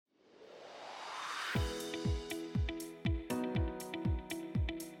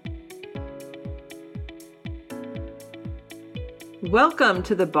Welcome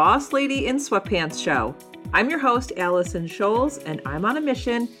to the Boss Lady in Sweatpants show. I'm your host, Allison Scholes, and I'm on a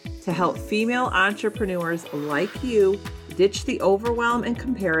mission to help female entrepreneurs like you ditch the overwhelm and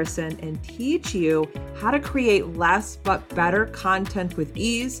comparison and teach you how to create less but better content with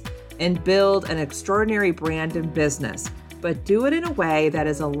ease and build an extraordinary brand and business, but do it in a way that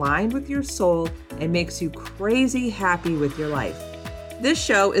is aligned with your soul and makes you crazy happy with your life. This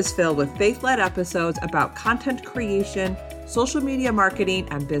show is filled with faith-led episodes about content creation, social media marketing,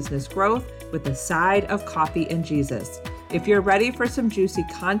 and business growth with a side of coffee and Jesus. If you're ready for some juicy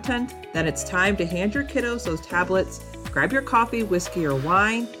content, then it's time to hand your kiddos those tablets, grab your coffee, whiskey, or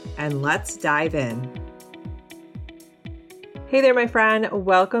wine, and let's dive in. Hey there, my friend.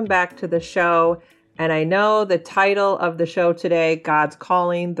 Welcome back to the show. And I know the title of the show today, God's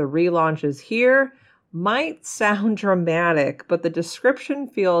Calling, the Relaunch is Here, might sound dramatic, but the description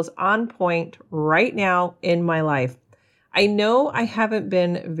feels on point right now in my life. I know I haven't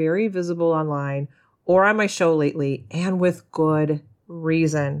been very visible online or on my show lately, and with good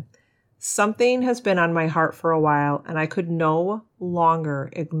reason. Something has been on my heart for a while, and I could no longer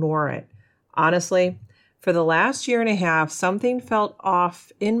ignore it. Honestly, for the last year and a half, something felt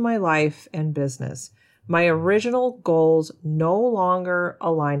off in my life and business. My original goals no longer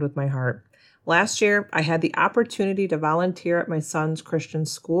aligned with my heart. Last year, I had the opportunity to volunteer at my son's Christian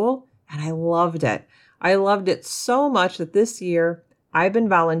school, and I loved it. I loved it so much that this year I've been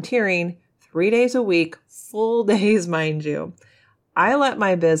volunteering 3 days a week, full days, mind you. I let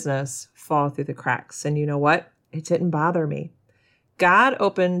my business fall through the cracks, and you know what? It didn't bother me. God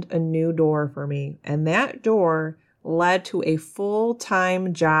opened a new door for me, and that door led to a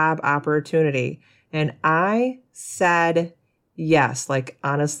full-time job opportunity. And I said yes. Like,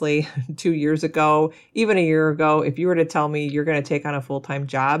 honestly, 2 years ago, even a year ago, if you were to tell me you're going to take on a full-time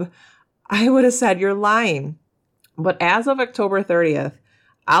job, I would have said you're lying. But as of October 30th,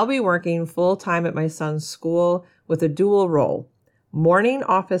 I'll be working full-time at my son's school with a dual role, morning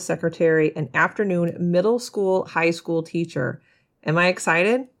office secretary and afternoon middle school, high school teacher. Am I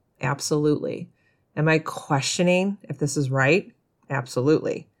excited? Absolutely. Am I questioning if this is right?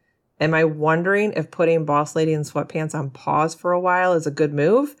 Absolutely. Am I wondering if putting Boss Lady in Sweatpants on pause for a while is a good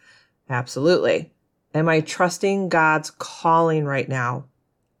move? Absolutely. Am I trusting God's calling right now?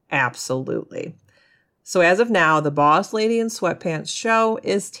 Absolutely. So as of now, the Boss Lady in Sweatpants show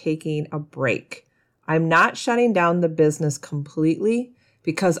is taking a break. I'm not shutting down the business completely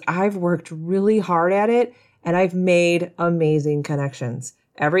because I've worked really hard at it and I've made amazing connections.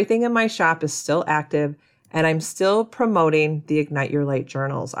 Everything in my shop is still active and I'm still promoting the Ignite Your Light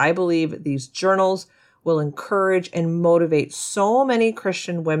journals. I believe these journals will encourage and motivate so many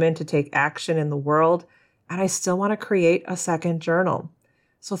Christian women to take action in the world, and I still want to create a second journal.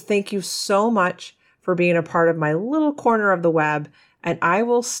 So thank you so much for being a part of my little corner of the web, and I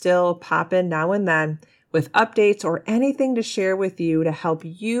will still pop in now and then with updates or anything to share with you to help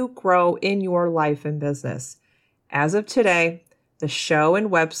you grow in your life and business. As of today, the show and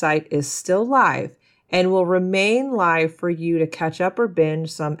website is still live and will remain live for you to catch up or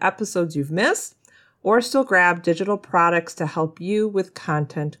binge some episodes you've missed, or still grab digital products to help you with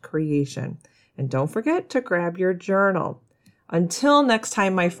content creation. And don't forget to grab your journal. Until next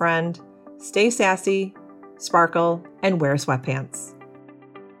time, my friend, stay sassy, sparkle, and wear sweatpants.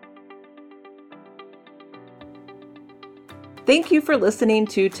 Thank you for listening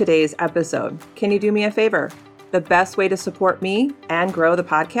to today's episode. Can you do me a favor? The best way to support me and grow the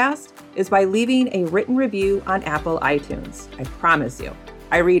podcast is by leaving a written review on Apple iTunes. I promise you,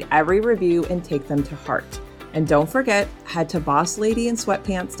 I read every review and take them to heart. And don't forget, head to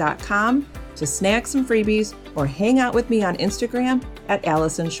bosslady-in-sweatpants.com to snag some freebies or hang out with me on Instagram at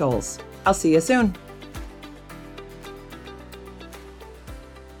Allison Scholes. I'll see you soon.